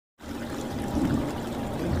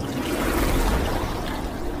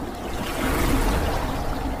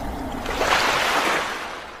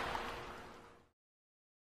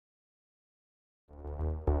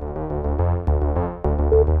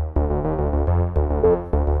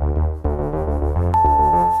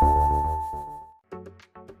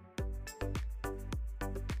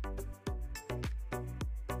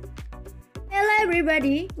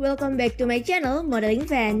everybody, welcome back to my channel, Modeling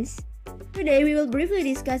Fans. Today we will briefly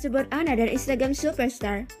discuss about another Instagram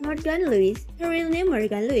superstar, Morgan Lewis. Her real name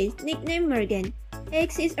Morgan Lewis, nickname Morgan.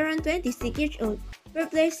 Age is around 26 years old.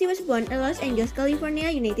 Birthplace she was born in Los Angeles, California,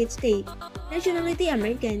 United States. Nationality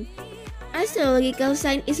American. Astrological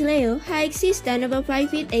sign is Leo. Height she stands about 5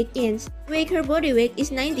 feet 8 inches. Weight her body weight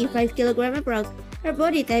is 95 kg approx. Her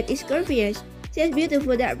body type is curvy. She has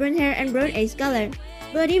beautiful dark brown hair and brown eyes color.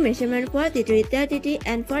 Body measurement 43, 33,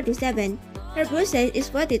 and 47. Her bust size is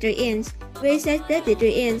 43 inches. Waist size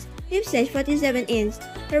 33 inches. Hip size 47 inches.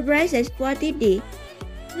 Her breast size 40D.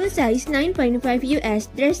 Shoe size 9.5 US.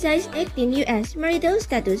 Dress size 18 US. Marital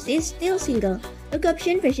status is still single. A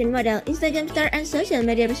caption fashion model, Instagram star, and social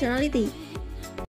media personality.